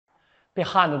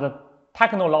Behind the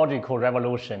technological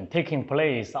revolution taking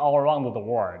place all around the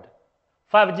world,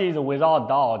 5G is without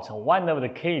doubt one of the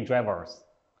key drivers.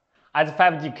 As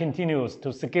 5G continues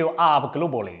to scale up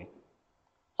globally,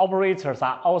 operators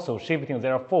are also shifting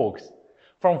their focus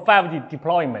from 5G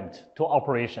deployment to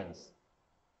operations.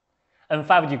 And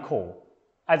 5G core,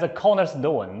 as a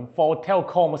cornerstone for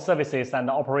telecom services and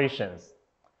operations,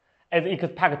 is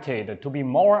expected to be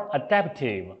more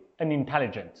adaptive and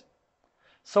intelligent.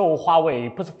 So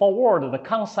Huawei puts forward the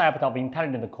concept of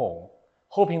intelligent core,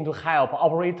 hoping to help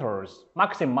operators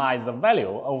maximize the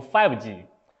value of 5G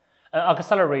and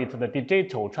accelerate the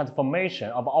digital transformation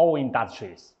of all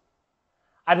industries.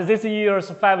 At this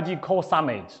year's 5G Core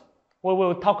Summit, we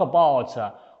will talk about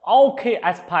all key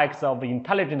aspects of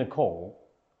intelligent core,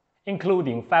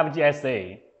 including 5G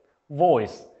SA,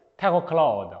 voice, telco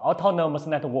cloud, autonomous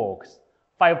networks,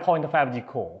 5.5G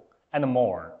core, and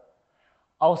more.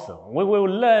 Also, we will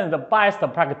learn the best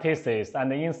practices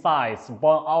and insights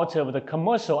born out of the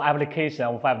commercial application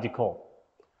of 5G core.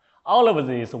 All of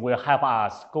this will help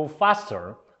us go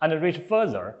faster and reach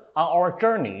further on our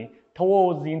journey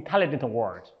towards the intelligent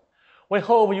world. We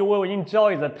hope you will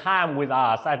enjoy the time with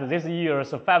us at this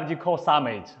year's 5G Core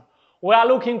Summit. We are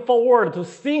looking forward to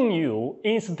seeing you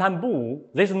in Istanbul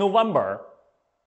this November.